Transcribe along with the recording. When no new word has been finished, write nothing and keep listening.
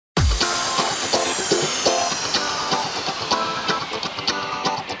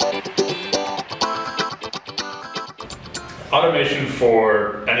Automation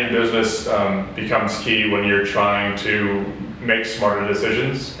for any business becomes key when you're trying to make smarter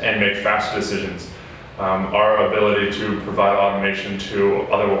decisions and make faster decisions. Our ability to provide automation to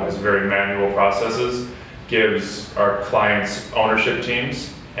otherwise very manual processes gives our clients ownership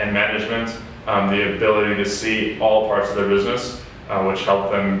teams and management the ability to see all parts of their business, which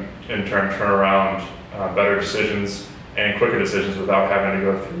help them in turn turn around better decisions and quicker decisions without having to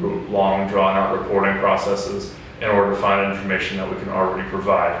go through long drawn-out reporting processes in order to find information that we can already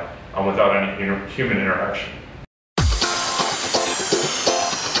provide without any human interaction.